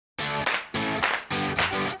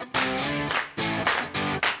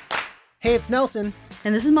Hey, it's Nelson.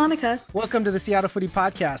 And this is Monica. Welcome to the Seattle Foodie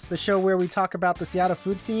Podcast, the show where we talk about the Seattle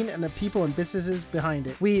food scene and the people and businesses behind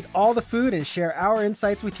it. We eat all the food and share our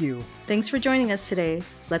insights with you. Thanks for joining us today.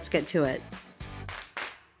 Let's get to it.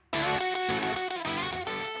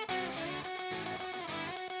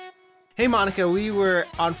 Hey, Monica, we were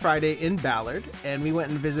on Friday in Ballard, and we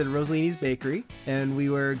went and visited Rosalini's Bakery, and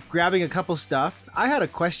we were grabbing a couple stuff. I had a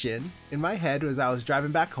question in my head as I was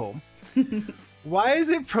driving back home. Why is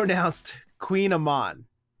it pronounced Queen Amon?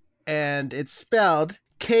 And it's spelled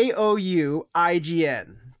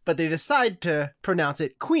K-O-U-I-G-N, but they decide to pronounce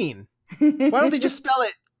it Queen. Why don't they just spell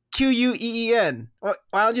it Q-U-E-E-N? Why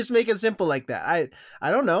don't just make it simple like that? I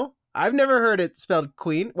don't know. I've never heard it spelled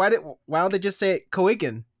Queen. Why don't they just say it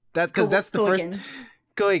Coigan? That's the Coigan. first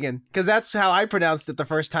Coigan, because that's how I pronounced it the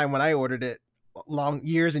first time when I ordered it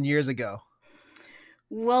years and years ago.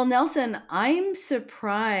 Well, Nelson, I'm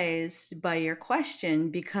surprised by your question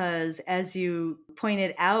because as you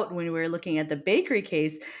pointed out when we were looking at the bakery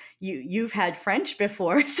case, you've had French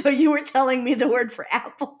before, so you were telling me the word for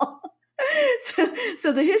apple.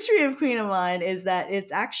 So the history of Queen Amon is that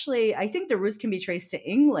it's actually, I think the roots can be traced to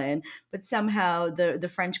England, but somehow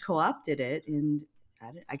the French co-opted it, and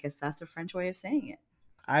I guess that's a French way of saying it.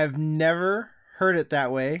 I've never heard it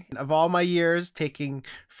that way. Of all my years taking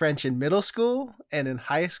French in middle school and in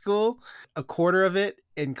high school, a quarter of it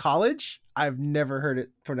in college, I've never heard it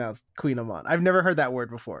pronounced Queen Amon. I've never heard that word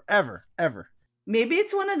before, ever. Maybe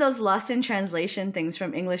it's one of those lost in translation things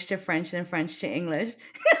from English to French and French to English.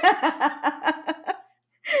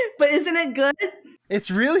 But isn't it good? It's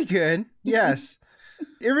really good. Yes.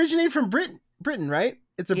 It originated from Britain, right?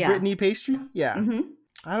 It's a Brittany pastry. Yeah. Mm-hmm.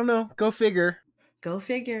 I don't know. Go figure. Go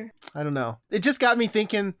figure. I don't know. It just got me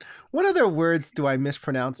thinking, what other words do I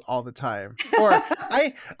mispronounce all the time? Or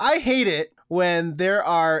I hate it when there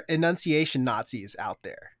are enunciation Nazis out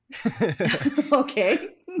there. Okay.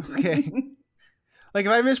 Like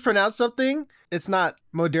if I mispronounce something, it's not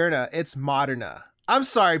Moderna, it's Moderna. I'm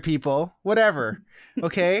sorry, people. Whatever.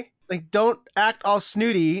 Okay? Like don't act all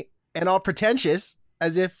snooty and all pretentious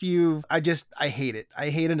as if I hate it. I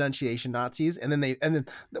hate enunciation Nazis. And then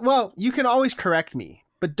well, you can always correct me,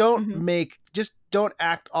 but don't don't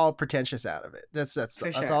act all pretentious out of it. That's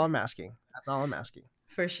all I'm asking. That's all I'm asking.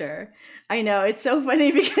 For sure. I know. It's so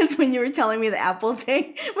funny because when you were telling me the apple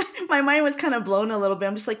thing, my mind was kind of blown a little bit.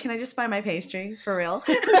 I'm just like, can I just buy my pastry for real?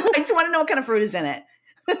 I just want to know what kind of fruit is in it.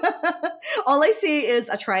 All I see is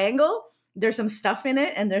a triangle. There's some stuff in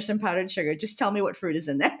it and there's some powdered sugar. Just tell me what fruit is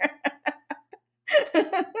in there.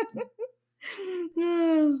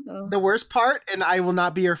 The worst part, and I will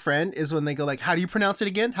not be your friend, is when they go like, how do you pronounce it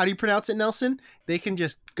again? How do you pronounce it, Nelson? They can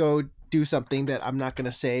just go do something that I'm not going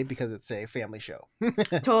to say because it's a family show.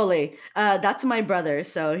 Totally. That's my brother.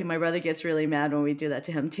 So my brother gets really mad when we do that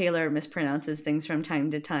to him. Taylor mispronounces things from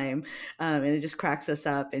time to time, and it just cracks us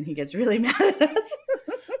up, and he gets really mad at us.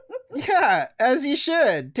 Yeah, as he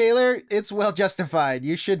should. Taylor, it's well justified.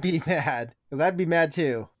 You should be mad, because I'd be mad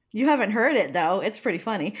too. You haven't heard it, though. It's pretty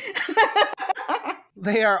funny.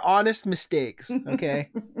 They are honest mistakes, okay?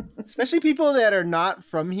 Especially people that are not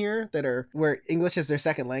from here, that are where English is their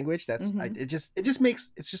second language. That's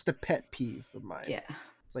it's just a pet peeve of mine. Yeah.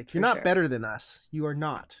 It's like, you're not better than us. You are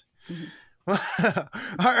not. Mm-hmm.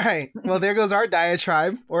 All right. Well, there goes our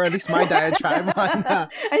diatribe, or at least my diatribe on I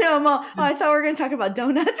know, Mo. Oh, I thought we were going to talk about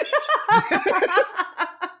donuts.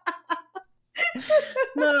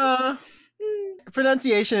 No.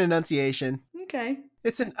 Enunciation. Okay.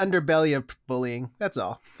 It's an underbelly of bullying. That's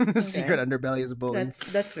all. The secret underbelly is bullying.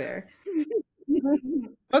 That's fair.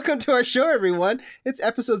 Welcome to our show, everyone. It's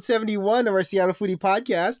episode 71 of our Seattle Foodie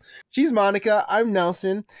Podcast. She's Monica. I'm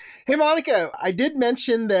Nelson. Hey, Monica, I did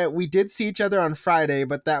mention that we did see each other on Friday,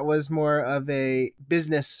 but that was more of a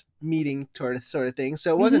business meeting sort of thing.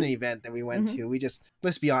 So it wasn't an event that we went to. We just,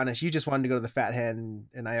 let's be honest, you just wanted to go to the Fat Hen,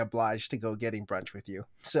 and I obliged to go getting brunch with you.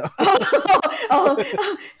 So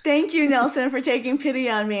thank you, Nelson, for taking pity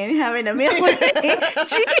on me and having a meal with me.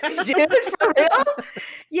 Jeez, dude, for real?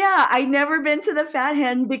 Yeah, I'd never been to the Fat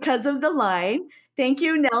Hen because of the line. Thank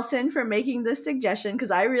you, Nelson, for making this suggestion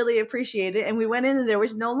because I really appreciate it. And we went in and there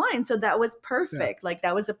was no line. So that was perfect. Yeah. Like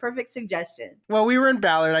that was a perfect suggestion. Well, we were in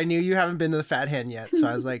Ballard. I knew you haven't been to the Fat Hen yet. So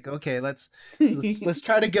I was like, okay, let's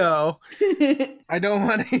try to go. I don't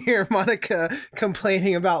want to hear Monica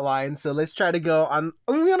complaining about lines. So let's try to go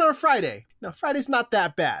we went on a Friday. No, Friday's not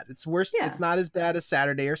that bad. It's worse. Yeah. It's not as bad as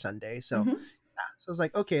Saturday or Sunday. So, so I was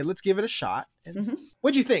like, okay, let's give it a shot. And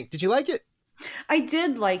what'd you think? Did you like it? I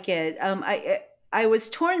did like it. I was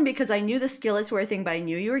torn because I knew the skillets were a thing, but I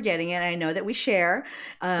knew you were getting it. I know that we share.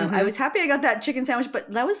 I was happy I got that chicken sandwich,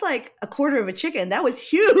 but that was like a quarter of a chicken. That was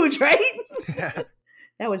huge, right? Yeah.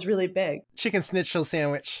 That was really big. Chicken schnitzel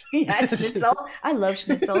sandwich. Yeah, schnitzel. I love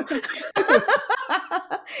schnitzel.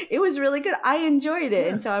 It was really good. I enjoyed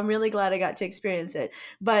it. And so I'm really glad I got to experience it.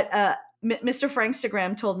 But Mr.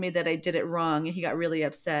 Frankstagram told me that I did it wrong and he got really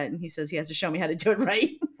upset. And he says he has to show me how to do it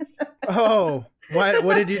right. Oh,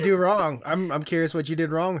 what did you do wrong? I'm curious what you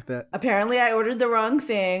did wrong with it. Apparently I ordered the wrong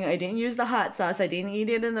thing. I didn't use the hot sauce. I didn't eat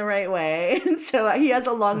it in the right way. And so he has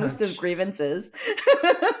a long list of grievances.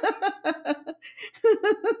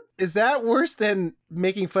 Is that worse than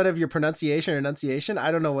making fun of your pronunciation or enunciation?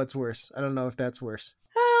 I don't know what's worse. I don't know if that's worse.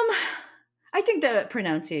 I think the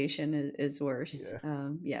pronunciation is worse.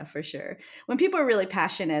 Yeah, for sure. When people are really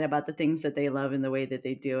passionate about the things that they love and the way that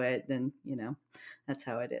they do it, then, that's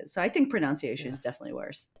how it is. So I think pronunciation is definitely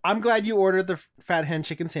worse. I'm glad you ordered the Fat Hen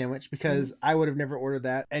chicken sandwich because I would have never ordered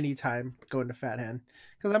that anytime going to Fat Hen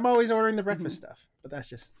because I'm always ordering the breakfast stuff. But that's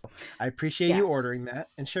just, I appreciate you ordering that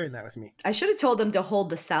and sharing that with me. I should have told them to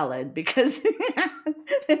hold the salad because,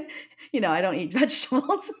 I don't eat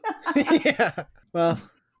vegetables. Yeah. Well.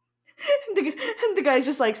 The guy's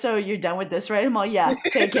just like, so you're done with this, right? I'm all, yeah,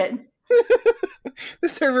 take it. The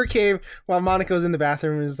server came while Monica was in the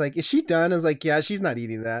bathroom and was like, is she done? I was like, yeah, she's not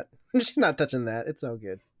eating that. She's not touching that. It's all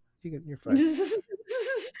good. You're fine.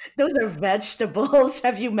 Those are vegetables.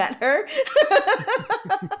 Have you met her?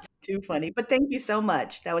 Too funny. But thank you so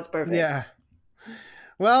much. That was perfect. Yeah.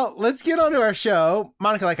 Well, let's get on to our show.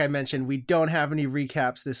 Monica, like I mentioned, we don't have any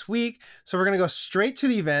recaps this week, so we're going to go straight to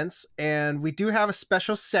the events, and we do have a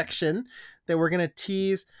special section that we're going to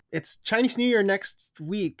tease. It's Chinese New Year next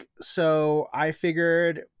week, so I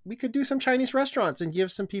figured we could do some Chinese restaurants and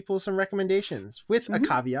give some people some recommendations with a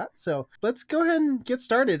caveat. So let's go ahead and get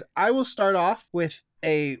started. I will start off with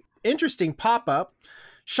a interesting pop-up.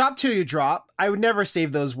 Shop till you drop. I would never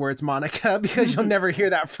save those words, Monica, because you'll never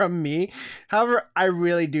hear that from me. However, I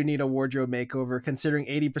really do need a wardrobe makeover, considering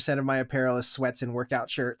 80% of my apparel is sweats and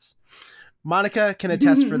workout shirts. Monica can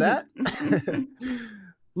attest for that.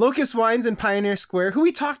 Locust Wines in Pioneer Square, who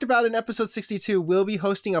we talked about in episode 62, will be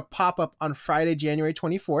hosting a pop-up on Friday, January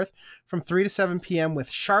 24th from 3 to 7 p.m.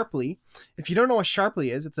 with Sharply. If you don't know what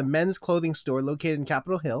Sharply is, it's a men's clothing store located in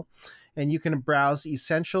Capitol Hill. And you can browse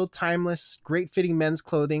essential, timeless, great-fitting men's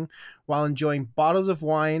clothing while enjoying bottles of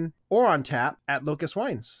wine or on tap at Locust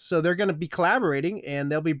Wines. So they're going to be collaborating,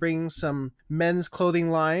 and they'll be bringing some men's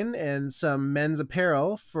clothing line and some men's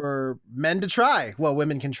apparel for men to try. Well,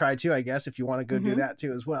 women can try too, I guess, if you want to go do that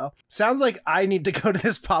too as well. Sounds like I need to go to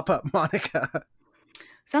this pop-up, Monica.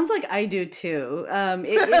 Sounds like I do too.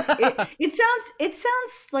 It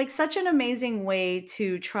sounds like such an amazing way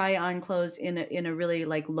to try on clothes in a really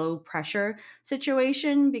like low pressure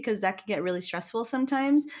situation, because that can get really stressful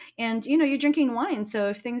sometimes. And you're drinking wine, so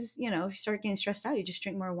if things if you start getting stressed out, you just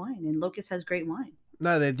drink more wine. And Locust has great wine.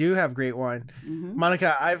 No, they do have great wine.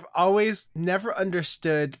 Monica, I've always never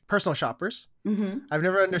understood personal shoppers. I've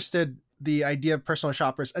never understood the idea of personal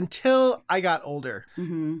shoppers until I got older.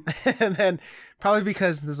 And then probably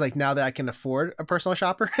because there's like now that I can afford a personal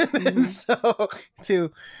shopper and so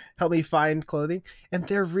to help me find clothing, and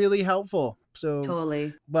they're really helpful. So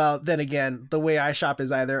totally. Well, then again, the way I shop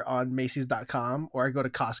is either on Macy's.com or I go to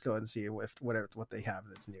Costco and see what they have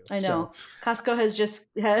that's new. I know. So. Costco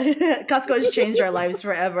has changed our lives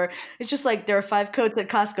forever. It's just like there are 5 coats at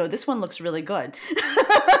Costco. This one looks really good.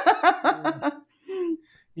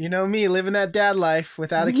 You know me, living that dad life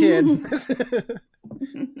without a kid.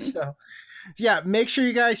 So, yeah, make sure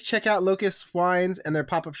you guys check out Locust Wines and their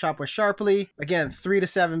pop-up shop with Sharply. Again, 3 to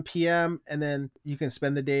 7 p.m. And then you can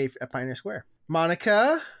spend the day at Pioneer Square.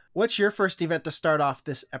 Monica, what's your first event to start off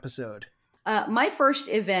this episode? My first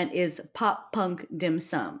event is Pop Punk Dim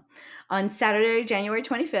Sum. On Saturday, January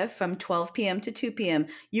 25th from 12 p.m. to 2 p.m.,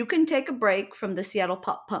 you can take a break from the Seattle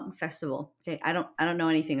Pop Punk Festival. Okay, I don't know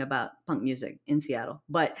anything about punk music in Seattle,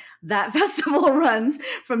 but that festival runs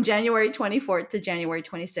from January 24th to January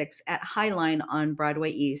 26th at Highline on Broadway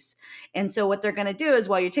East. And so what they're going to do is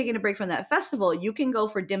while you're taking a break from that festival, you can go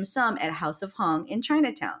for dim sum at House of Hung in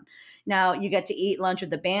Chinatown. Now, you get to eat lunch with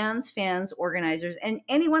the bands, fans, organizers, and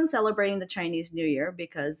anyone celebrating the Chinese New Year,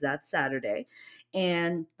 because that's Saturday.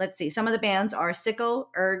 And let's see, some of the bands are Sicko,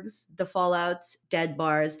 Ergs, The Fallouts, Dead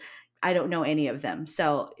Bars. I don't know any of them.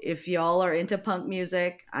 So if y'all are into punk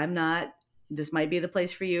music, I'm not. This might be the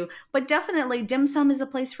place for you. But definitely, dim sum is a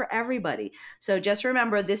place for everybody. So just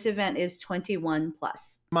remember, this event is 21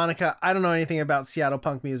 plus. Monica, I don't know anything about Seattle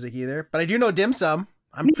punk music either, but I do know dim sum.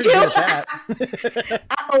 I'm Me pretty too. good at that.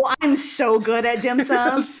 Oh, I'm so good at dim I'm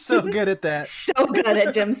sum. so good at that. So good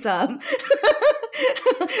at dim sum.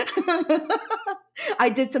 I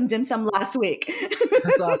did some dim sum last week.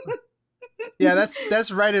 That's awesome. Yeah,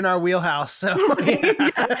 that's right in our wheelhouse. So Right?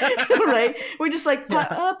 Yeah. Right? We're just like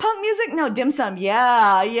punk music? No, dim sum.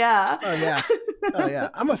 Yeah, yeah. Oh yeah. Oh yeah.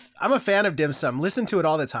 I'm a fan of dim sum. Listen to it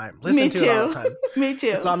all the time. Listen Me to it all the too. time. Me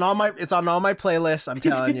too. It's on all my playlists. I'm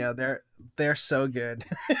telling you, they're so good.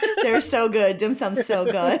 They're so good. Dim sum's so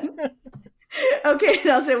good. Okay,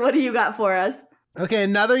 Nelson, what do you got for us? Okay,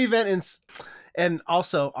 another event and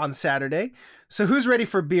also on Saturday. So who's ready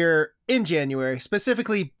for beer in January,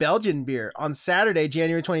 specifically Belgian beer? On Saturday,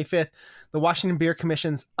 January 25th, the Washington Beer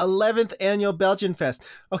Commission's 11th annual Belgian Fest.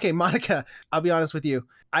 Okay, Monica, I'll be honest with you.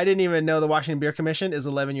 I didn't even know the Washington Beer Commission is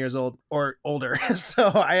 11 years old or older. So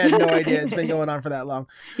I had no idea it's been going on for that long.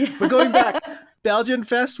 Yeah. But going back, Belgian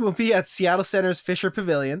Fest will be at Seattle Center's Fisher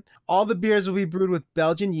Pavilion. All the beers will be brewed with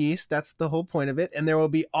Belgian yeast. That's the whole point of it. And there will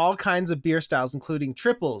be all kinds of beer styles, including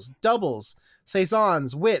triples, doubles,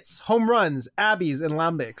 saisons, wits, home runs, abbeys, and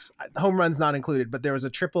lambics. Home runs not included, but there was a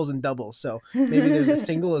triples and doubles. So maybe there's a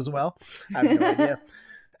single as well. I have no idea.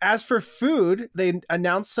 As for food, they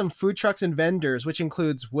announced some food trucks and vendors, which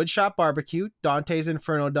includes Woodshop Barbecue, Dante's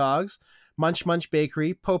Inferno Dogs, Munch Munch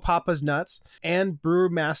Bakery, Po Papa's Nuts, and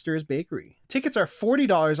Brewmaster's Bakery. Tickets are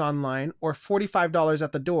 $40 online or $45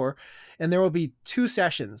 at the door, and there will be 2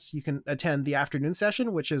 sessions. You can attend the afternoon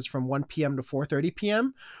session, which is from 1 p.m. to 4:30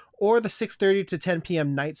 p.m., or the 6:30 to 10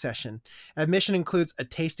 p.m. night session. Admission includes a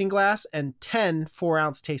tasting glass and 10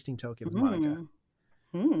 4-ounce tasting tokens, Monica.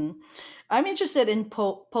 I'm interested in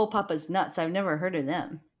Po Papa's Nuts. I've never heard of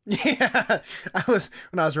them. Yeah,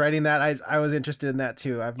 when I was writing that, I was interested in that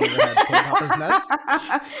too. I've never had Po Papa's Nuts.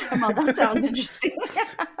 Well, that sounds interesting.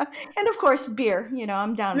 And of course, beer.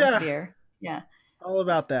 I'm down with beer. Yeah. All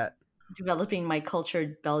about that. Developing my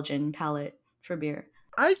cultured Belgian palate for beer.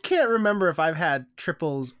 I can't remember if I've had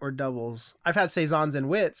triples or doubles. I've had saisons and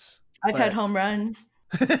wits. I've had home runs.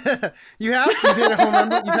 You have? You've had a home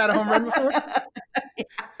run? You've had a home run before?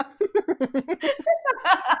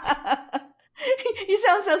 You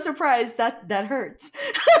sound so surprised. That hurts.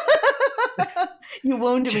 You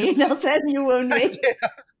wound me, Nelson. You wound me.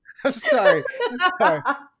 I'm sorry. God,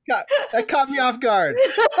 that caught me off guard.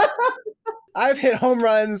 I've hit home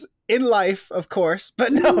runs in life, of course,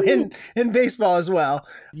 but no, in baseball as well.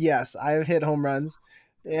 Yes, I've hit home runs.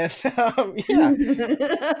 And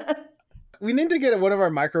yeah. We need to get one of our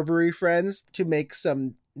microbrewery friends to make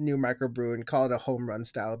some new microbrew and call it a home run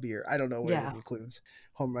style beer. I don't know what it includes.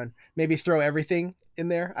 Home run. Maybe throw everything in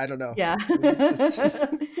there. I don't know. Yeah.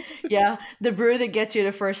 Yeah. The brew that gets you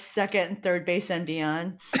to first, second, and third base and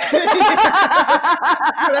beyond. That's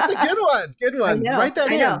a good one. Good one. Write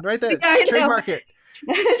that in. Write that. Yeah, trademark it.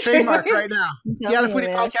 Trademark right now. Seattle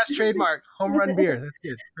Foodie Podcast trademark. Home run beer. That's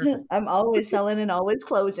good. Perfect. I'm always selling and always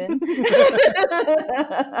closing.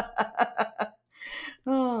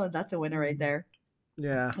 Oh, that's a winner right there.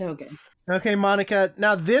 Yeah. Okay, Monica.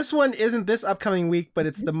 Now, this one isn't this upcoming week, but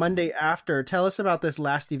it's the Monday after. Tell us about this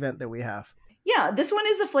last event that we have. Yeah, this one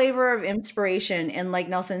is a flavor of inspiration. And like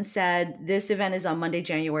Nelson said, this event is on Monday,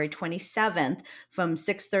 January 27th from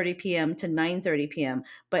 6:30 p.m. to 9:30 p.m.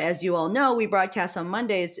 But as you all know, we broadcast on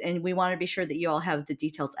Mondays and we want to be sure that you all have the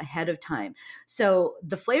details ahead of time. So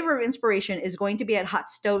the flavor of inspiration is going to be at Hot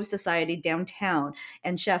Stove Society downtown.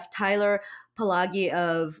 And Chef Tyler Pelagi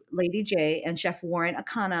of Lady J and Chef Warren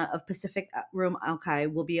Akana of Pacific Room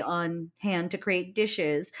Alkai will be on hand to create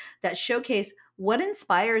dishes that showcase what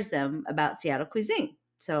inspires them about Seattle cuisine.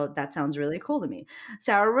 So that sounds really cool to me.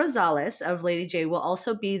 Sarah Rosales of Lady J will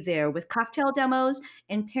also be there with cocktail demos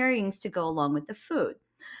and pairings to go along with the food.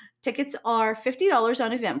 Tickets are $50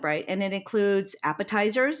 on Eventbrite, and it includes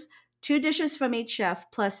appetizers, 2 dishes from each chef,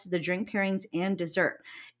 plus the drink pairings and dessert.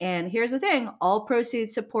 And here's the thing, all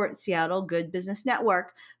proceeds support Seattle Good Business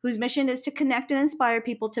Network, whose mission is to connect and inspire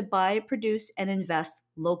people to buy, produce, and invest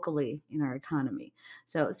locally in our economy.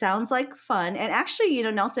 So it sounds like fun. And actually,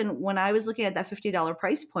 Nelson, when I was looking at that $50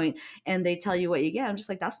 price point and they tell you what you get, I'm just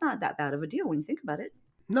like, that's not that bad of a deal when you think about it.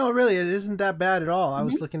 No, really, it isn't that bad at all. I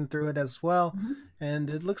was looking through it as well, and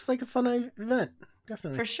it looks like a fun event.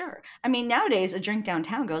 Definitely. For sure. I mean, nowadays, a drink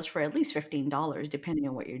downtown goes for at least $15, depending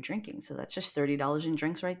on what you're drinking. So that's just $30 in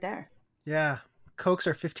drinks right there. Yeah. Cokes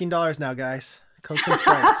are $15 now, guys. Cokes and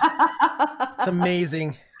Sprites. It's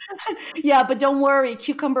amazing. Yeah, but don't worry.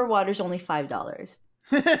 Cucumber water's only $5.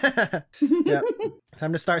 Yeah.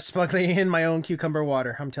 Time to start smuggling in my own cucumber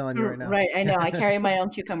water. I'm telling you right now. Right. I know. I carry my own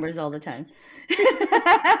cucumbers all the time.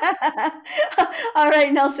 All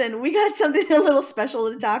right, Nelson, we got something a little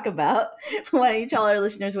special to talk about. Why don't you tell our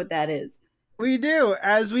listeners what that is? We do.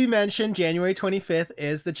 As we mentioned, January 25th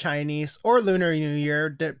is the Chinese or Lunar New Year,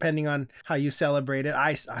 depending on how you celebrate it.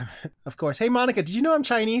 Of course. Hey, Monica, did you know I'm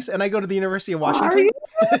Chinese and I go to the University of Washington? Are you?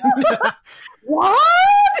 What?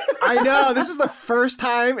 I know. This is the first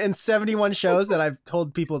time in 71 shows that I've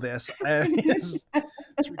told people this. It's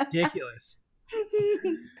ridiculous.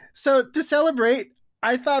 So to celebrate,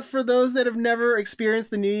 I thought for those that have never experienced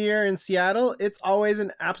the New Year in Seattle, it's always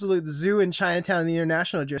an absolute zoo in Chinatown in the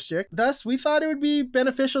International District. Thus, we thought it would be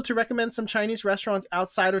beneficial to recommend some Chinese restaurants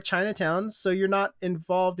outside of Chinatown so you're not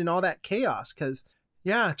involved in all that chaos. Because,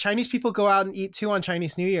 yeah, Chinese people go out and eat too on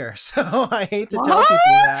Chinese New Year. So I hate to tell people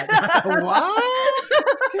that. What?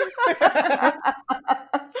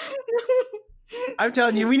 I'm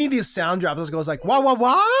telling you, we need these sound drops. It goes like, wah, wah,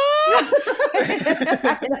 wah.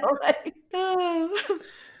 I know, like,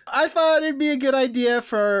 I thought it'd be a good idea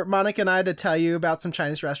for Monica and I to tell you about some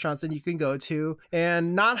Chinese restaurants that you can go to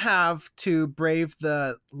and not have to brave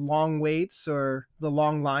the long waits or the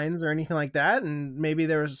long lines or anything like that. And maybe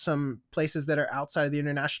there's some places that are outside of the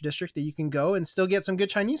International District that you can go and still get some good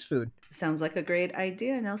Chinese food. sounds like a great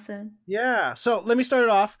idea, Nelson. Yeah. So let me start it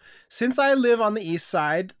off. Since I live on the east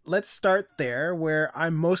side, let's start there where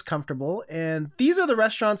I'm most comfortable. And these are the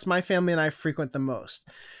restaurants my family and I frequent the most.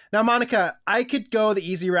 Now, Monica, I could go the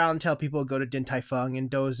easy route and tell people to go to Din Tai Fung and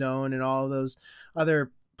Dozone and all of those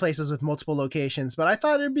other places with multiple locations, but I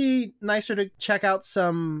thought it'd be nicer to check out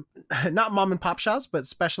some, not mom and pop shops, but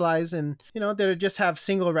specialize in, that just have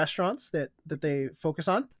single restaurants that they focus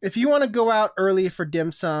on. If you want to go out early for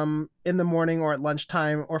dim sum in the morning or at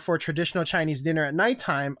lunchtime, or for traditional Chinese dinner at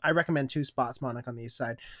nighttime, I recommend two spots, Monica, on the east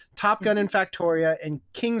side. Top Gun in Factoria and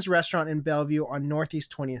King's Restaurant in Bellevue on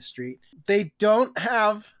Northeast 20th Street. They don't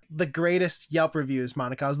have the greatest Yelp reviews,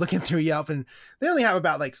 Monica. I was looking through Yelp and they only have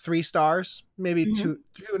about like 3 stars, maybe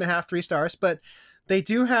 2.5, 3 stars, but they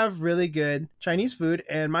do have really good Chinese food,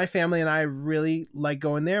 and my family and I really like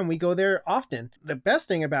going there, and we go there often. The best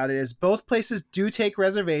thing about it is both places do take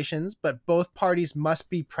reservations, but both parties must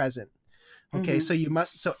be present. Okay,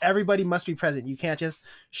 so everybody must be present. You can't just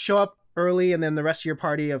show up early and then the rest of your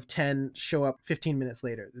party of 10 show up 15 minutes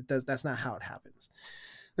later. That's not how it happens.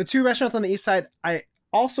 The two restaurants on the east side I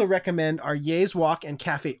also recommend are Ye's Walk and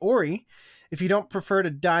Cafe Ori. If you don't prefer to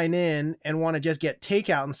dine in and want to just get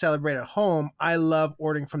takeout and celebrate at home, I love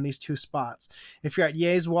ordering from these two spots. If you're at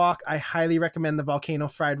Ye's Walk, I highly recommend the Volcano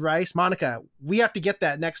Fried Rice. Monica, we have to get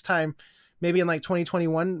that next time, maybe in like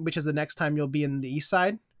 2021, which is the next time you'll be in the east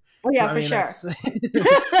side. Oh yeah, for sure.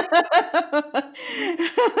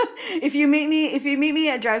 If you meet me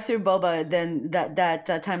at drive-through boba, then that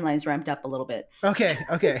timeline's ramped up a little bit. Okay.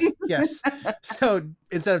 Yes. So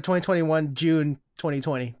instead of 2021, June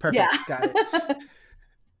 2020. Perfect. Yeah. Got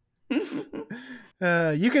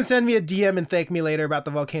it. You can send me a DM and thank me later about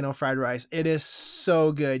the Volcano Fried Rice. It is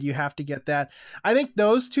so good. You have to get that. I think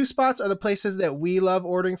those two spots are the places that we love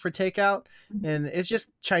ordering for takeout, and it's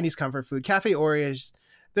just Chinese comfort food. Cafe Ori is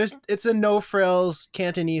it's a no frills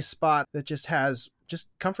Cantonese spot that just has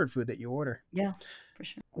comfort food that you order. Yeah, for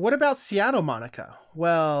sure. What about Seattle, Monica?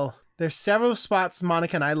 Well, there's several spots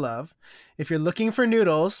Monica and I love. If you're looking for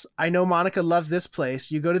noodles, I know Monica loves this place.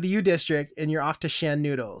 You go to the U District and you're off to Shan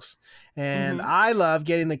Noodles. And I love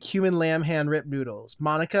getting the cumin lamb hand rip noodles.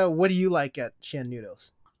 Monica, what do you like at Shan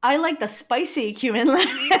Noodles? I like the spicy cumin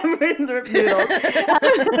lamb noodles.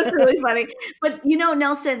 That's really funny. But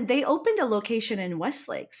Nelson, they opened a location in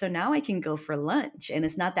Westlake, so now I can go for lunch, and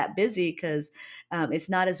it's not that busy because it's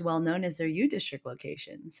not as well known as their U District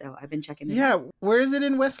location. So I've been checking it out. Yeah, where is it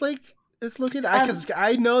in Westlake? It's located because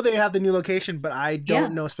I know they have the new location, but I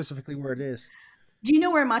don't know specifically where it is. Do you know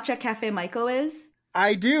where Matcha Cafe Maiko is?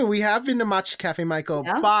 I do. We have been to Matcha Cafe Maiko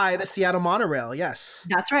by the Seattle monorail. Yes.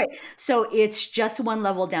 That's right. So it's just one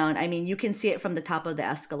level down. I mean, you can see it from the top of the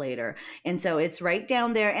escalator. And so it's right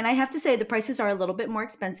down there. And I have to say the prices are a little bit more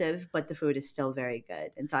expensive, but the food is still very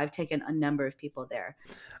good. And so I've taken a number of people there.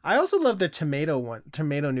 I also love the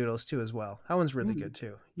tomato noodles too as well. That one's really good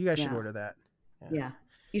too. You guys should order that. Yeah.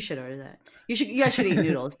 You should order that. You guys should eat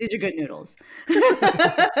noodles. These are good noodles.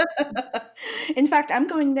 In fact, I'm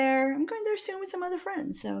going there soon with some other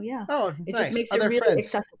friends. So yeah. Oh, it just makes it really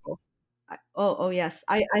accessible. Oh yes.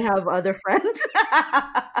 I have other friends.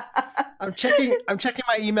 I'm checking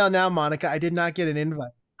my email now, Monica. I did not get an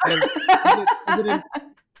invite.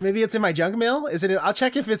 Maybe it's in my junk mail? I'll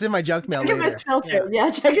check if it's in my junk mail later. Check if it's filtered. Yeah,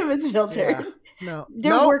 check if it's filtered. Yeah. No.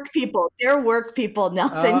 They're work people,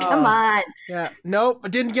 Nelson. Come on. Yeah. Nope. I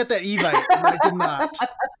didn't get that e-bite. I did not.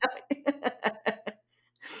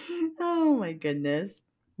 Oh my goodness.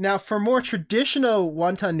 Now, for more traditional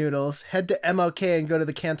wonton noodles, head to MLK and go to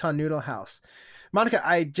the Canton Noodle House. Monica,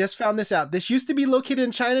 I just found this out. This used to be located in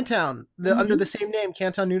Chinatown, under the same name,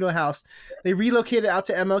 Canton Noodle House. They relocated out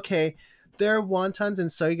to MLK. Their wontons and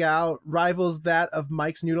soygao rivals that of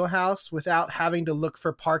Mike's Noodle House without having to look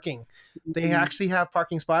for parking. They actually have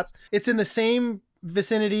parking spots. It's in the same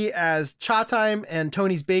vicinity as Cha Time and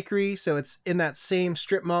Tony's Bakery, so it's in that same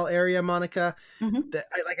strip mall area, Monica.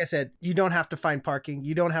 Like I said, you don't have to find parking.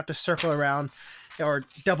 You don't have to circle around or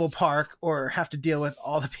double park or have to deal with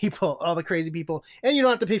all the people, all the crazy people, and you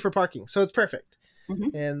don't have to pay for parking. So it's perfect.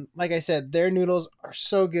 And like I said, their noodles are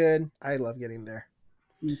so good. I love getting there.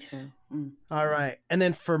 Me too. All right. And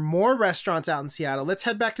then for more restaurants out in Seattle, let's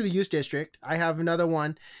head back to the Use District. I have another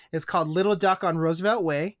one. It's called Little Duck on Roosevelt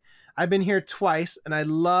Way. I've been here twice, and I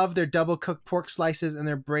love their double cooked pork slices and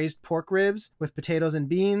their braised pork ribs with potatoes and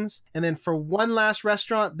beans. And then for one last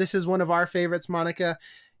restaurant, this is one of our favorites, Monica.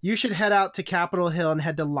 You should head out to Capitol Hill and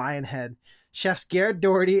head to Lionhead. Chefs Garrett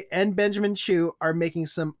Doherty and Benjamin Chu are making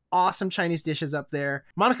some awesome Chinese dishes up there.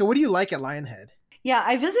 Monica, what do you like at Lionhead? Yeah,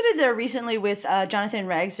 I visited there recently with Jonathan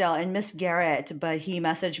Ragsdale and Miss Garrett, but he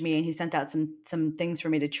messaged me and he sent out some things for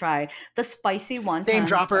me to try. The spicy wontons. Name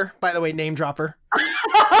dropper, by the way, name dropper.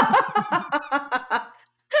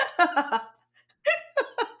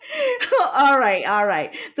 All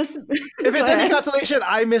right. If it's any consolation,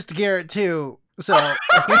 I missed Garrett too. So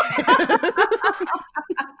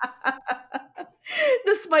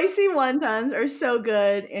the spicy wontons are so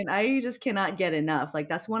good, and I just cannot get enough. Like,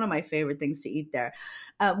 that's one of my favorite things to eat there.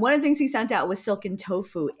 One of the things he sent out was silken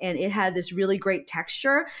tofu, and it had this really great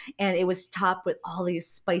texture, and it was topped with all these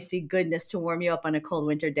spicy goodness to warm you up on a cold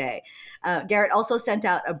winter day. Garrett also sent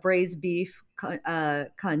out a braised beef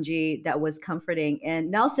congee that was comforting. And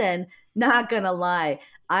Nelson, not gonna lie,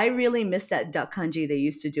 I really miss that duck congee they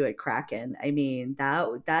used to do at Kraken. I mean,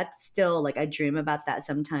 that's still, like, I dream about that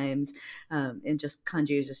sometimes. And just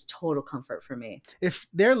congee is just total comfort for me. If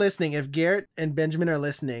they're listening, if Garrett and Benjamin are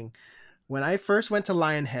listening, when I first went to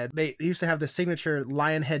Lionhead, they used to have the signature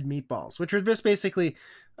Lionhead meatballs, which were just basically,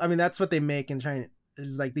 I mean, that's what they make in China.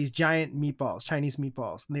 It's like these giant meatballs, Chinese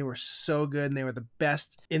meatballs. And they were so good, and they were the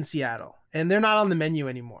best in Seattle. And they're not on the menu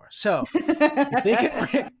anymore. So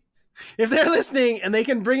if they're listening and they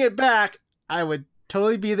can bring it back, I would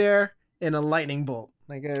totally be there in a lightning bolt.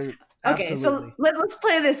 Like, okay, so let's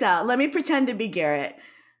play this out. Let me pretend to be Garrett.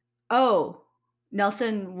 Oh,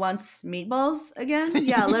 Nelson wants meatballs again?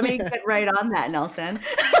 Yeah, let me get right on that, Nelson.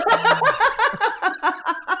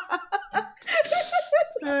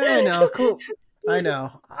 I know, cool. I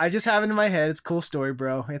know. I just have it in my head. It's a cool story,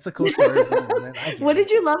 bro. It's a cool story. What did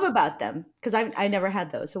you love about them? Because I never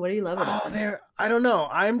had those. So what do you love about them? I don't know.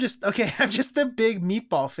 I'm just a big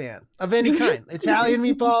meatball fan of any kind. Italian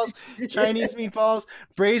meatballs, Chinese meatballs,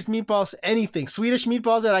 braised meatballs, anything. Swedish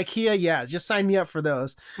meatballs at IKEA. Yeah, just sign me up for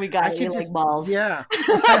those. We got you like balls. Yeah.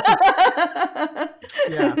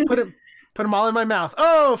 Yeah. Put them all in my mouth.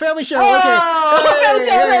 Oh, family show. Okay. Family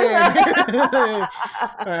show. Hey.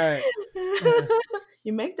 All right.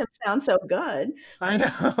 You make them sound so good. I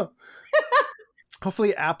know.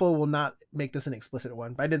 Hopefully Apple will not make this an explicit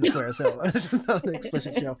one, but I didn't swear, so this is not an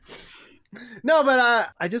explicit show. No,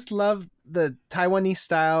 but I just love the Taiwanese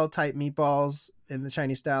style type meatballs in the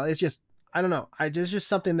Chinese style. It's just, I don't know. There's just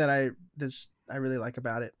something that I really like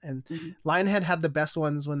about it. And Lionhead had the best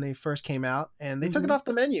ones when they first came out, and they took it off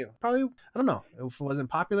the menu. Probably, I don't know if it wasn't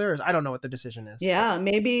popular, or I don't know what the decision is. Yeah, but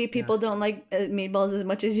maybe people don't like meatballs as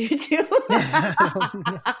much as you do.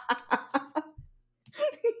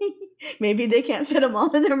 Maybe they can't fit them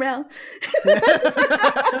all in their mouth.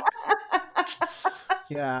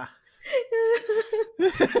 Yeah.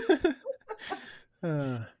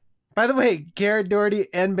 By the way, Garrett Doherty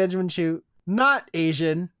and Benjamin Chu, not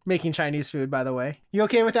Asian, making Chinese food, by the way. You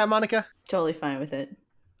okay with that, Monica? Totally fine with it.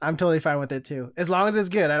 I'm totally fine with it, too. As long as it's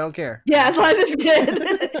good, I don't care. Yeah, as long as it's good.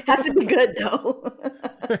 It has to be good, though.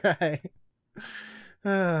 Right.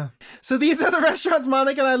 So these are the restaurants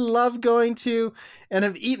Monica and I love going to and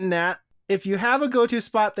have eaten at. If you have a go-to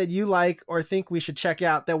spot that you like or think we should check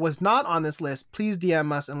out that was not on this list, please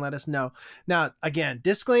DM us and let us know. Now, again,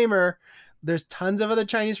 disclaimer, there's tons of other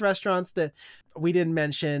Chinese restaurants that we didn't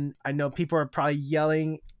mention. I know people are probably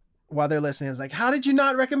yelling while they're listening. It's like, how did you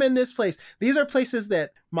not recommend this place? These are places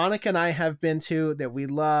that Monica and I have been to, that we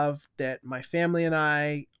love, that my family and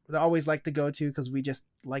I always like to go to because we just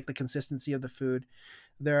like the consistency of the food.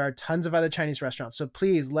 There are tons of other Chinese restaurants. So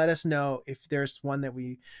please let us know if there's one that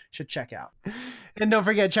we should check out. And don't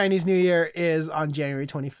forget, Chinese New Year is on January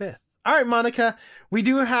 25th. All right, Monica, we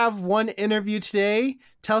do have one interview today.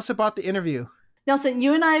 Tell us about the interview. Nelson,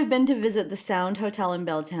 you and I have been to visit the Sound Hotel in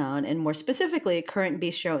Belltown, and more specifically, Current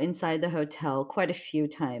Bistro inside the hotel, quite a few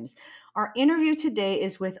times. Our interview today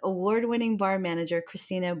is with award-winning bar manager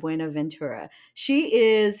Christina Buenaventura. She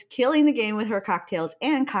is killing the game with her cocktails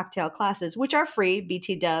and cocktail classes, which are free,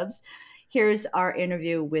 BT dubs. Here's our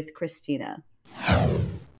interview with Christina.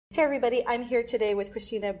 Hey everybody, I'm here today with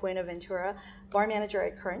Christina Buenaventura, bar manager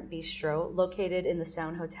at Current Bistro, located in the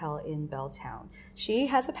Sound Hotel in Belltown. She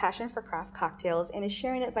has a passion for craft cocktails and is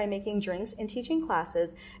sharing it by making drinks and teaching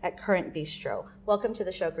classes at Current Bistro. Welcome to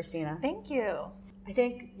the show, Christina. Thank you. I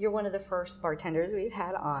think you're one of the first bartenders we've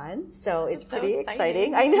had on, so it's pretty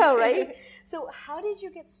exciting. I know, right? So how did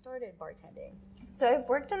you get started bartending? So I've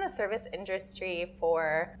worked in the service industry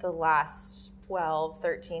for the last 12,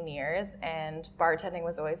 13 years, and bartending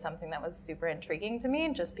was always something that was super intriguing to me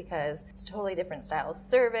just because it's a totally different style of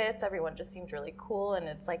service. Everyone just seemed really cool, and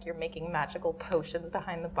it's like you're making magical potions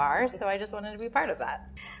behind the bar, so I just wanted to be part of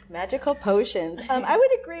that. Magical potions. I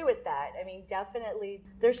would agree with that. I mean, definitely,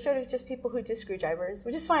 there's sort of just people who do screwdrivers,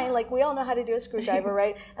 which is fine. Like, we all know how to do a screwdriver,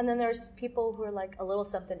 right? And then there's people who are like a little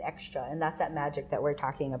something extra, and that's that magic that we're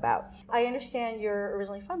talking about. I understand you're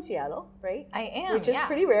originally from Seattle, right? I am, which is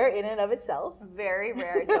pretty rare in and of itself. Very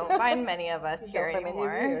rare. Don't find many of us here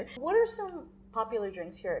anymore. What are some popular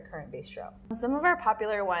drinks here at Current Bistro? Some of our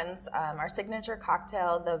popular ones, our signature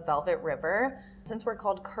cocktail, the Velvet River. Since we're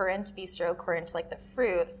called Current Bistro, current like the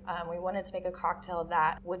fruit, we wanted to make a cocktail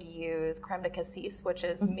that would use creme de cassis, which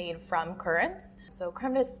is made from currants. So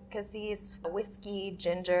creme de cassis, whiskey,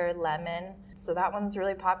 ginger, lemon. So that one's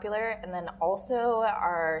really popular. And then also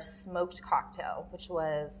our smoked cocktail, which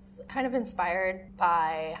was kind of inspired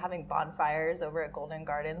by having bonfires over at Golden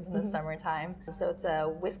Gardens in the summertime. So it's a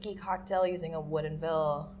whiskey cocktail using a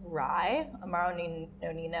Woodinville rye, Amaro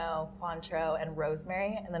Nonino, Cointreau, and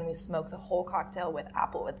rosemary. And then we smoke the whole cocktail with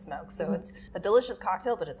applewood smoke. So it's a delicious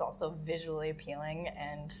cocktail, but it's also visually appealing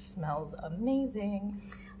and smells amazing.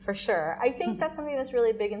 For sure. I think that's something that's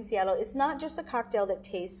really big in Seattle. It's not just a cocktail that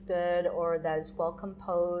tastes good or that is well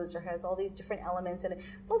composed or has all these different elements in it.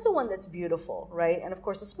 It's also one that's beautiful, right? And of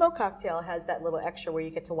course, the smoke cocktail has that little extra where you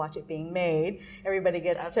get to watch it being made. Everybody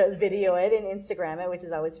gets to video it and Instagram it, which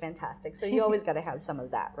is always fantastic. So you always got to have some of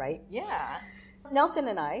that, right? Yeah. Nelson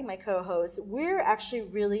and I, my co-host, we're actually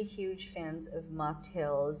really huge fans of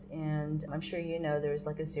mocktails, and I'm sure you know there's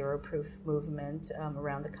like a zero proof movement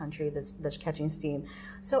around the country that's catching steam.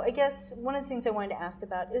 So I guess one of the things I wanted to ask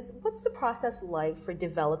about is what's the process like for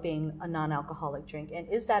developing a non-alcoholic drink, and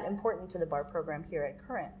is that important to the bar program here at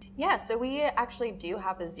Current? Yeah, so we actually do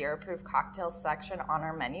have a zero proof cocktail section on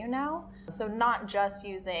our menu now. So not just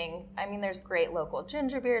using, I mean, there's great local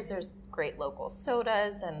ginger beers, there's great local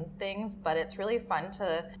sodas and things, but it's really fun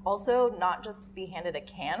to also not just be handed a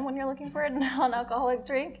can when you're looking for a non-alcoholic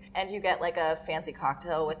drink and you get like a fancy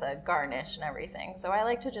cocktail with a garnish and everything. So I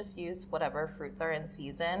like to just use whatever fruits are in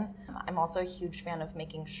season. I'm also a huge fan of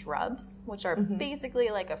making shrubs, which are basically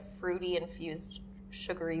like a fruity infused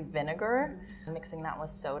sugary vinegar, mixing that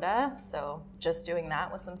with soda. So just doing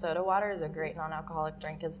that with some soda water is a great non-alcoholic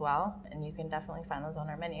drink as well, and you can definitely find those on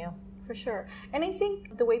our menu. For sure. And I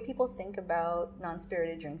think the way people think about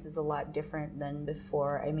non-spirited drinks is a lot different than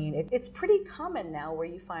before. I mean, it's pretty common now where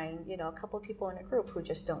you find, you know, a couple of people in a group who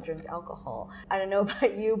just don't drink alcohol. I don't know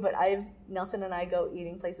about you, but Nelson and I go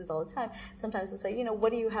eating places all the time. Sometimes we'll say, you know,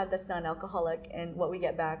 what do you have that's non-alcoholic? And what we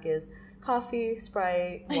get back is coffee,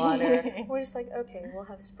 Sprite, water. We're just like, okay, we'll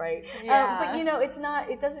have Sprite. Yeah. But you know,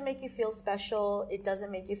 it doesn't make you feel special. It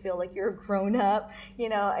doesn't make you feel like you're a grown up. You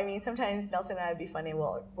know, I mean, sometimes Nelson and I would be funny.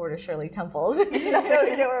 We'll order Shirley Temples because that's what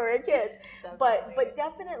we did when we were kids. But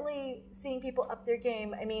definitely seeing people up their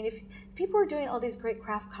game. I mean, if people are doing all these great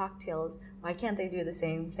craft cocktails, why can't they do the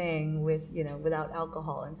same thing with, you know, without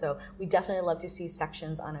alcohol? And so we definitely love to see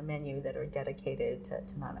sections on a menu that are dedicated to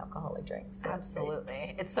non-alcoholic drinks. So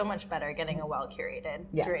absolutely. It's so much better getting a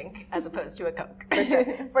well-curated drink as opposed to a Coke. For sure.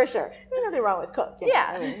 For sure. There's nothing wrong with Coke. You know?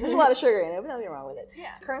 I mean, there's a lot of sugar in it, but nothing wrong with it. Yeah.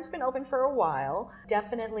 Current's been open for a while.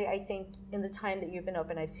 Definitely, I think in the time that you've been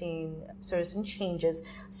open, I've seen sort of some changes.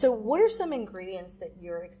 So what are some ingredients that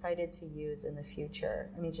you're excited to use in the future?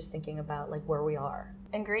 I mean, just thinking about like where we are.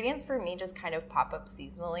 Ingredients for me just kind of pop up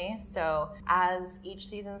seasonally. So as each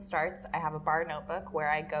season starts, I have a bar notebook where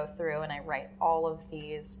I go through and I write all of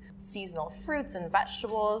these seasonal fruits and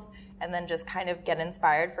vegetables. and then just kind of get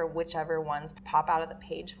inspired for whichever ones pop out of the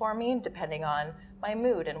page for me, depending on my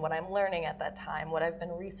mood and what I'm learning at that time, what I've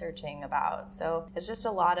been researching about. So it's just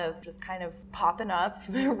a lot of just kind of popping up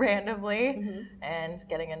randomly and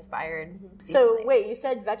getting inspired. So wait, you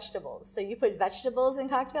said vegetables. So you put vegetables in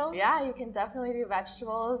cocktails? Yeah, you can definitely do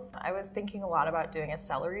vegetables. I was thinking a lot about doing a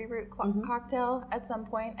celery root cocktail at some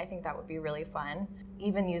point. I think that would be really fun.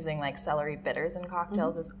 Even using like celery bitters in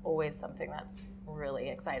cocktails is always something that's really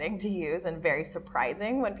exciting to use and very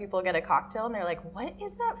surprising when people get a cocktail and they're like, what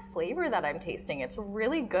is that flavor that I'm tasting? It's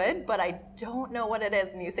really good, but I don't know what it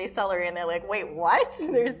is. And you say celery and they're like, wait, what?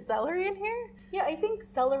 There's celery in here? Yeah, I think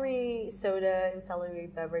celery soda and celery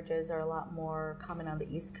beverages are a lot more common on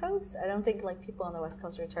the East Coast. I don't think like people on the West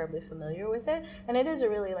Coast are terribly familiar with it. And it is a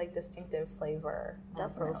really like distinctive flavor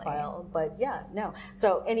profile. But yeah, no.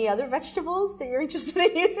 So any other vegetables that you're interested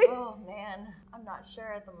in using? Oh man, I'm not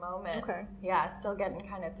sure at the moment. Okay. Yeah, still getting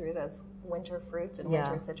kind of through those winter fruits and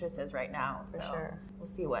winter citruses right now. For sure. We'll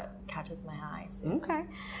see what catches my eye soon. Okay,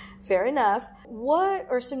 fair enough. What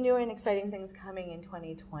are some new and exciting things coming in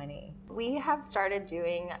 2020? We have started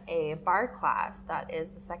doing a bar class that is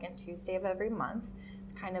the second Tuesday of every month.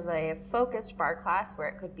 It's kind of a focused bar class where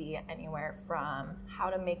it could be anywhere from how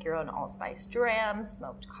to make your own allspice drams,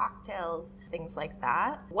 smoked cocktails, things like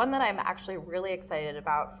that. One that I'm actually really excited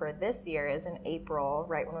about for this year is in April,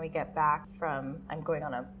 right when we get back from, I'm going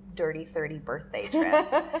on a Dirty 30 birthday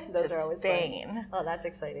trip Those to are always Spain. Fun. Oh, that's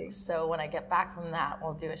exciting. So when I get back from that,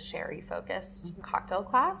 we'll do a sherry-focused cocktail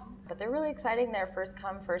class. But they're really exciting. They're first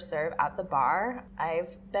come, first serve at the bar.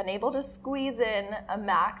 I've been able to squeeze in a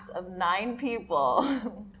max of 9 people,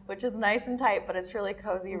 which is nice and tight, but it's really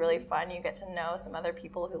cozy, really fun. You get to know some other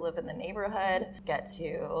people who live in the neighborhood, get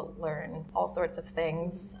to learn all sorts of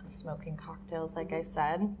things, smoking cocktails, like I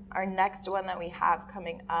said. Our next one that we have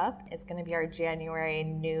coming up is going to be our January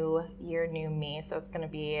New Year, New Me. So it's going to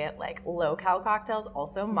be like low-cal cocktails,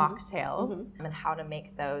 also mocktails, and how to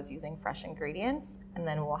make those using fresh ingredients. And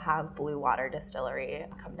then we'll have Blue Water Distillery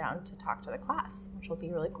come down to talk to the class, which will be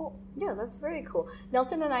really cool. Yeah, that's very cool.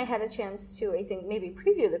 Nelson and I had a chance to, I think, maybe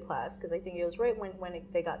preview the class because I think it was right when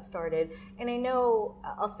they got started. And I know,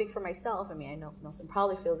 I'll speak for myself. I mean, I know Nelson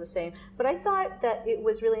probably feels the same, but I thought that it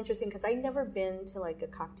was really interesting because I'd never been to like a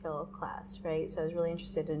cocktail class, right? So I was really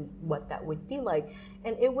interested in what that would be like.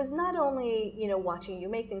 And it was not only, you know, watching you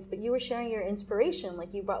make things, but you were sharing your inspiration.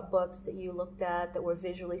 Like you brought books that you looked at that were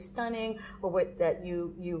visually stunning or that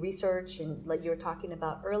you research and like you were talking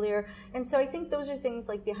about earlier. And so I think those are things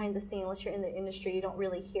like behind the scene, unless you're in the industry, you don't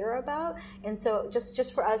really hear about. And so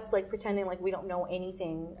just for us, like pretending like we don't know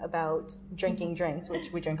anything about drinking drinks,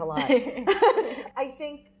 which we drink a lot, I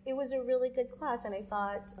think it was a really good class, and I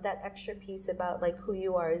thought that extra piece about like who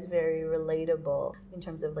you are is very relatable in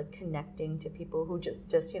terms of like connecting to people who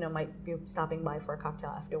just you know might be stopping by for a cocktail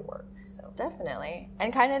after work. So definitely.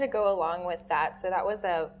 And kind of to go along with that, so that was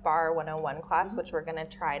a Bar 101 class, which we're going to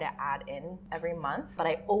try to add in every month. But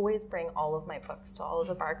I always bring all of my books to all of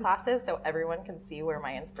the bar classes so everyone can see where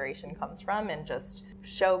my inspiration comes from and just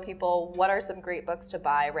show people what are some great books to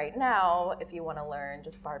buy right now if you want to learn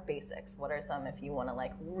just bar basics. What are some if you want to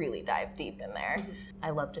like really dive deep in there. I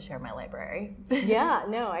love to share my library. Yeah,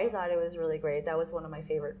 no, I thought it was really great. That was one of my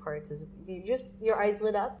favorite parts is your eyes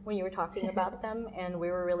lit up when you were talking about them, and we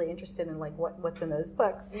were really interested in like what's in those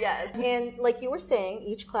books. Yes. And like you were saying,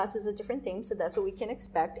 each class is a different theme, so that's what we can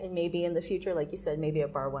expect, and maybe in the future, like you said, maybe a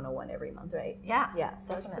Bar 101 every month, right? Yeah. Yeah,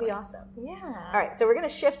 so that's pretty awesome. Yeah. All right, so we're going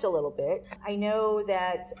to shift a little bit. I know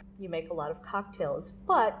that you make a lot of cocktails,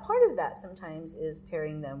 but part of that sometimes is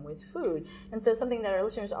pairing them with food. And so something that our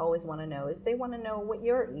listeners always want to know is they want to know what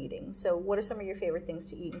you're eating. So what are some of your favorite things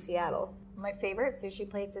to eat in Seattle? My favorite sushi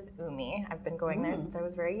place is Umi. I've been going there since I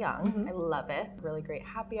was very young. I love it. Really great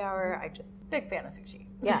happy hour. Big fan of sushi.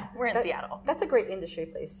 Yeah. We're in Seattle. That's a great industry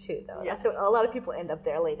place too, though. Yes. So a lot of people end up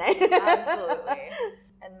there late night. Absolutely.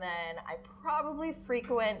 And then I probably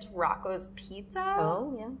frequent Rocco's Pizza.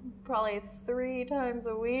 Oh, yeah. Probably 3 times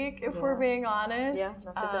a week, if we're being honest. Yeah,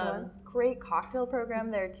 that's a good one. Great cocktail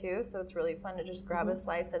program there, too. So it's really fun to just grab a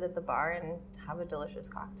slice, sit at the bar, and have a delicious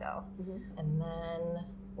cocktail. And then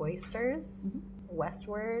oysters.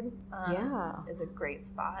 Westward is a great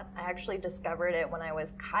spot. I actually discovered it when I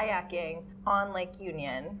was kayaking on Lake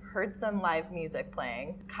Union, heard some live music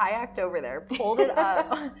playing, kayaked over there, pulled it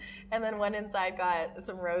up, and then went inside, got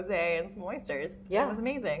some rosé and some oysters. Yeah. It was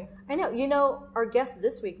amazing. I know. You know, our guest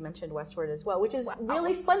this week mentioned Westward as well, which is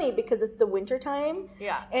really funny because it's the winter time.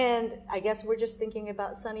 Yeah. And I guess we're just thinking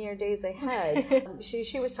about sunnier days ahead.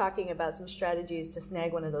 She was talking about some strategies to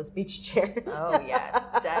snag one of those beach chairs. Oh, yes,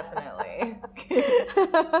 definitely.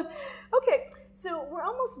 Okay, So we're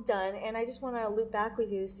almost done, and I just want to loop back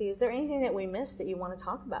with you to see, is there anything that we missed that you want to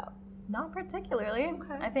talk about? Not particularly.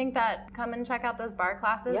 Okay. I think that come and check out those bar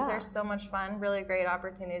classes. Yeah. They're so much fun. Really great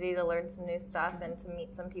opportunity to learn some new stuff and to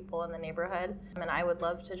meet some people in the neighborhood. And I would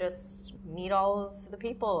love to just meet all of the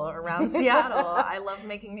people around Seattle. I love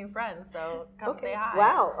making new friends, so come say hi.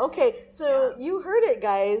 Wow. Okay. So you heard it,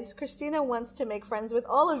 guys. Christina wants to make friends with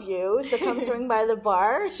all of you. So come swing by the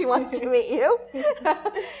bar. She wants to meet you.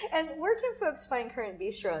 And where can folks find Current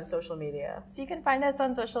Bistro on social media? So you can find us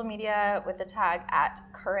on social media with the tag at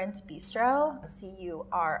Current Bistro, CurrantBistro,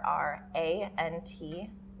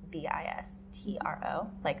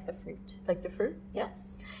 like the fruit. Like the fruit?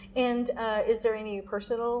 Yes. And is there any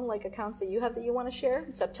personal accounts that you have that you want to share?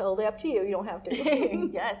 It's totally up to you. You don't have to.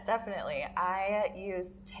 Yes, definitely. I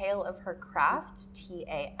use Tale of Her Craft,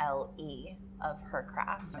 TALE of Her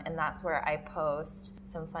Craft, and that's where I post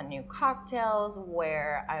some fun new cocktails,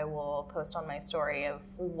 where I will post on my story of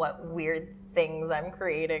what weird things I'm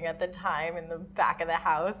creating at the time in the back of the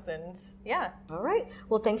house, and yeah. All right.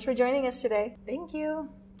 Well, thanks for joining us today. Thank you.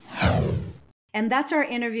 And that's our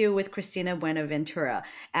interview with Christina Buenaventura.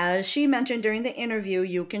 As she mentioned during the interview,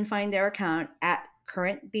 you can find their account at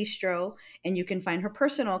Current Bistro, and you can find her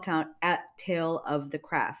personal account at Tale of the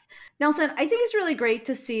Craft. Nelson, I think it's really great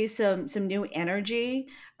to see some new energy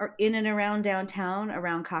in and around downtown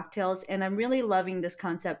around cocktails, and I'm really loving this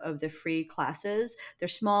concept of the free classes. They're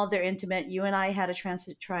small, they're intimate. You and I had a chance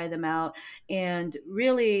to try them out, and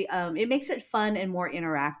really it makes it fun and more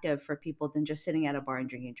interactive for people than just sitting at a bar and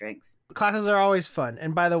drinking drinks. Classes are always fun.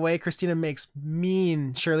 And by the way, Christina makes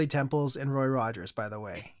mean Shirley Temples and Roy Rogers, by the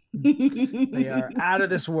way. They are out of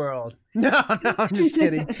this world. No, I'm just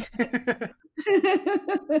kidding.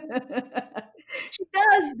 She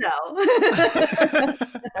does, though.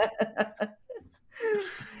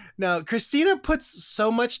 No, Christina puts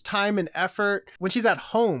so much time and effort when she's at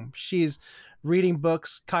home. She's reading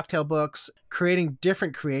books, cocktail books, creating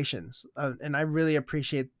different creations. And I really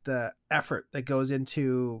appreciate the effort that goes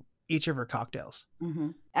into each of her cocktails. Mm-hmm.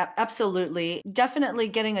 Absolutely. Definitely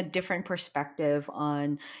getting a different perspective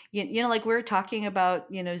on, like we were talking about,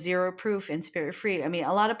 zero proof and spirit free. I mean,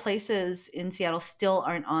 a lot of places in Seattle still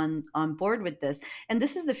aren't on board with this. And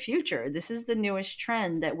this is the future. This is the newest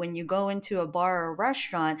trend, that when you go into a bar or a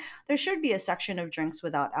restaurant, there should be a section of drinks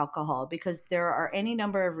without alcohol, because there are any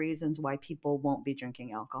number of reasons why people won't be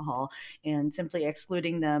drinking alcohol, and simply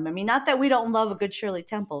excluding them. I mean, not that we don't love a good Shirley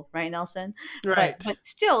Temple, right, Nelson? Right. But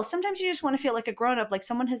still, sometimes you just want to feel like a grown-up, like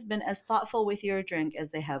someone has been as thoughtful with your drink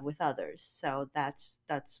as they have with others. So that's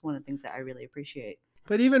one of the things that I really appreciate.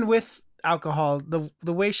 But even with alcohol, the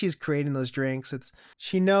way she's creating those drinks,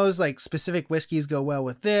 she knows like specific whiskeys go well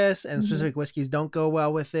with this and specific whiskeys don't go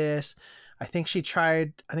well with this. I think she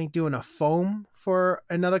tried doing a foam for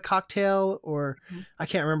another cocktail, or I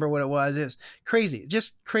can't remember what it was. It's crazy,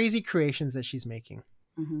 just crazy creations that she's making.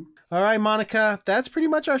 Mm-hmm. All right, Monica, that's pretty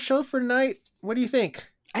much our show for tonight. What do you think?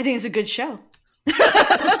 I think it's a good show.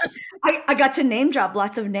 I got to name drop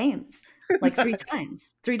lots of names, like 3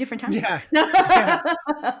 different times. Yeah.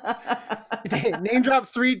 Name drop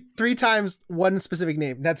three times one specific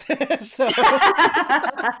name. That's it. So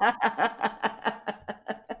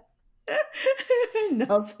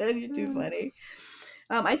Nelson, you're too funny.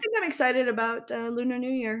 I think I'm excited about Lunar New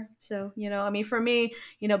Year. So, for me,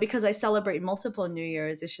 because I celebrate multiple New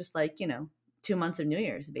Years, it's just like, 2 months of New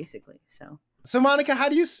Year's basically. So Monica, how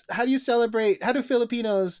do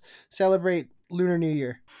Filipinos celebrate Lunar New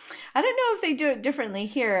Year? I don't know if they do it differently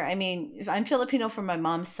here. I mean, I'm Filipino from my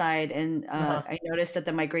mom's side, and I noticed that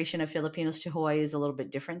the migration of Filipinos to Hawaii is a little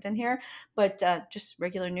bit different than here, but just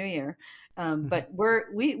regular New Year. But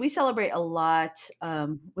we celebrate a lot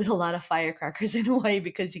with a lot of firecrackers in Hawaii,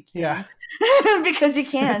 because you can. Yeah. Because you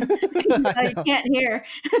can. You can't hear.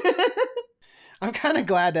 I'm kind of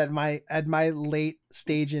glad that at my late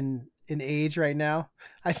stage in age right now,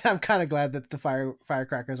 I'm kind of glad that the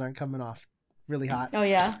firecrackers aren't coming off really hot. Oh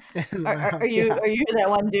yeah. Are you that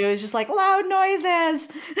one dude who's just like, loud noises?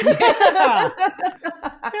 Yeah.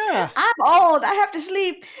 I'm old. I have to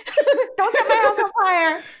sleep. Don't set my house on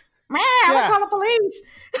fire. Man, I call the police.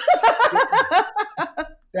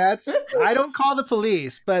 I don't call the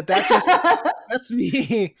police, but that's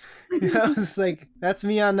me. It's like, that's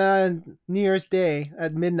me on New Year's Day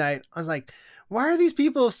at midnight. I was like, why are these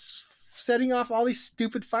people setting off all these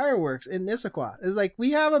stupid fireworks in Issaquah? It's like,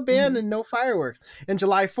 we have a ban and no fireworks. And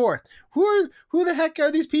July 4th, who the heck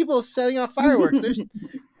are these people setting off fireworks? There's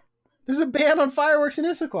a ban on fireworks in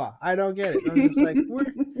Issaquah. I don't get it. I'm just like, I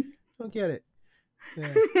don't get it.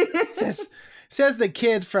 Yeah. Says the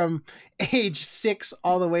kid from age 6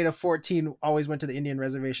 all the way to 14 always went to the Indian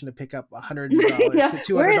reservation to pick up $100 Yeah. to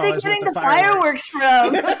 $200 Where are they worth getting of the fireworks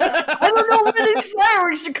from? I don't know where these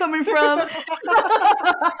fireworks are coming from.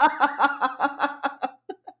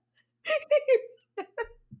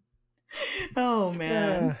 Oh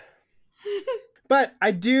man. But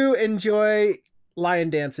I do enjoy lion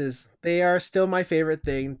dances. They are still my favorite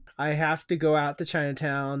thing. I have to go out to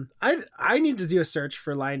Chinatown. I need to do a search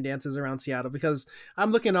for lion dances around Seattle because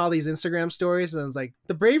I'm looking at all these Instagram stories and it's like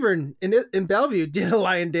the Braver in Bellevue did a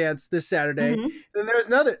lion dance this Saturday. Mhm. And there was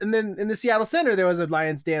another, and then in the Seattle Center there was a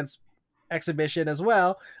lions dance exhibition as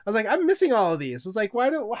well. I was like, I'm missing all of these. It's like, how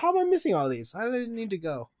am I missing all of these? I didn't need to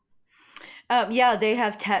go. Yeah, they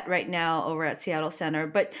have Tet right now over at Seattle Center.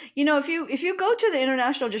 But if you go to the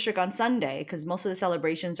International District on Sunday, because most of the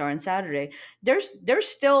celebrations are on Saturday, there's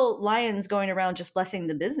still lions going around just blessing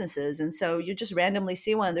the businesses, and so you just randomly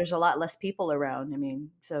see one. There's a lot less people around. I mean,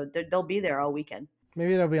 so they'll be there all weekend.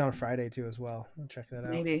 Maybe they'll be on Friday too as well. I'll check that out.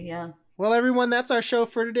 Maybe, yeah. Well, everyone, that's our show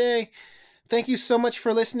for today. Thank you so much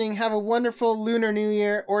for listening. Have a wonderful Lunar New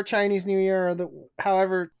Year or Chinese New Year or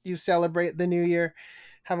however you celebrate the New Year.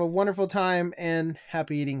 Have a wonderful time and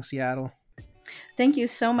happy eating, Seattle. Thank you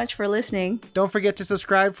so much for listening. Don't forget to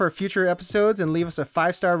subscribe for future episodes and leave us a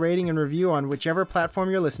 5-star rating and review on whichever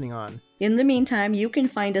platform you're listening on. In the meantime, you can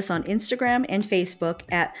find us on Instagram and Facebook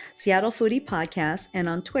at Seattle Foodie Podcast and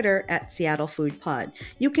on Twitter at Seattle Food Pod.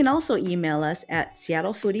 You can also email us at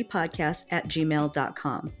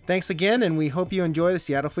seattlefoodiepodcast@gmail.com. Thanks again, and we hope you enjoy the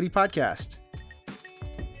Seattle Foodie Podcast.